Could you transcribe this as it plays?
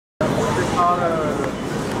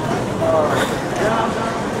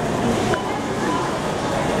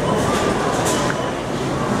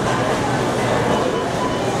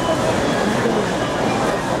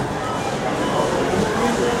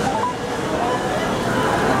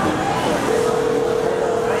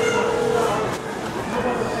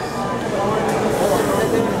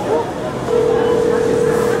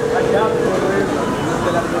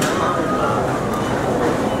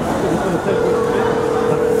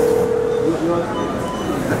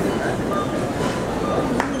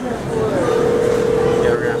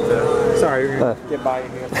Get by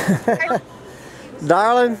here.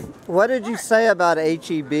 Darling, what did you say about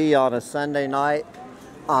HEB on a Sunday night?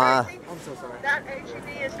 I'm so sorry. That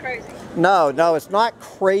HEB is crazy. No, it's not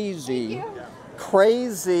crazy.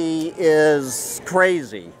 Crazy is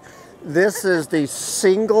crazy. This is the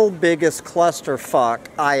single biggest clusterfuck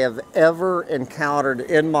I have ever encountered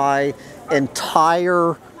in my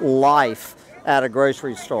entire life at a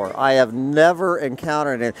grocery store. I have never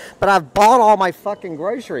encountered it, but I've bought all my fucking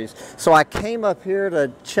groceries. So I came up here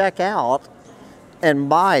to check out, and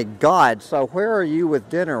my God, so where are you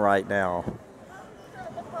with dinner right now?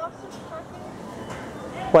 The pasta's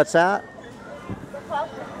cooking. What's that? The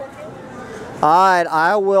pasta's cooking. All right,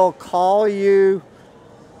 I will call you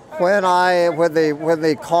when I've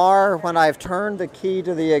turned the key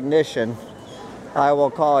to the ignition. I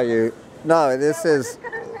will call you. No, this is.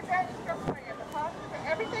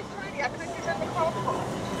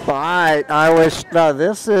 All right, I wish. No,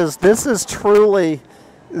 this is truly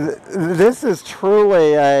a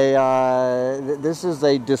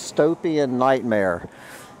dystopian nightmare.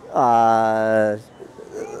 The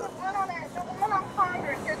one on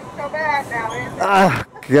Congress isn't so bad now, is it? Oh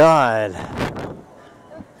God.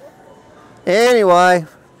 Anyway,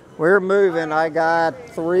 we're moving. I got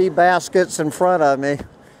 3 baskets in front of me.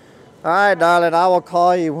 All right, darling, I will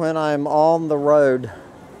call you when I'm on the road.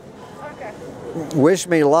 Okay. Wish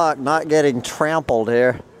me luck not getting trampled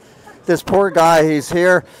here. This poor guy, he's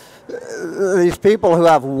here. These people who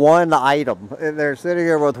have one item, and they're sitting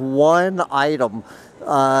here with one item.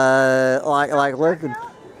 Like look,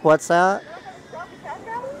 what's that?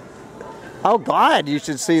 Oh God, you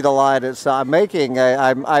should see the line. It's I'm making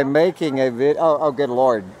a video. Oh good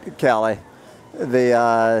Lord, Kelly,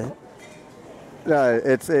 the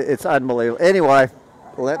it's unbelievable. Anyway,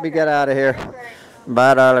 let me get out of here.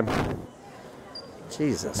 Bye, darling.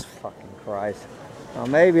 Jesus fucking Christ. Well,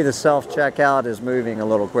 maybe the self-checkout is moving a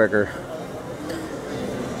little quicker.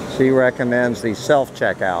 She recommends the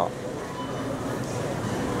self-checkout.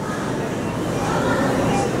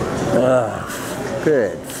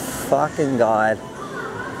 Good fucking God.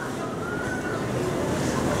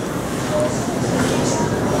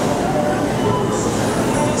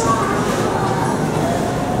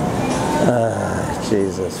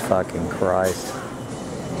 Jesus fucking Christ.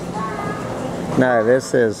 No,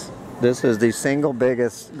 this is the single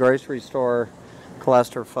biggest grocery store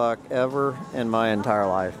clusterfuck ever in my entire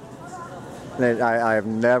life. I have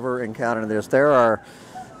never encountered this. There are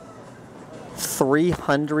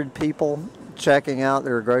 300 people checking out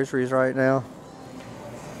their groceries right now.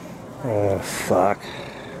 Oh, fuck.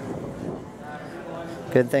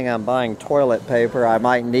 Good thing I'm buying toilet paper. I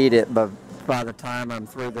might need it, but by the time I'm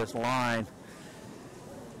through this line.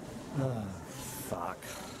 Oh, fuck.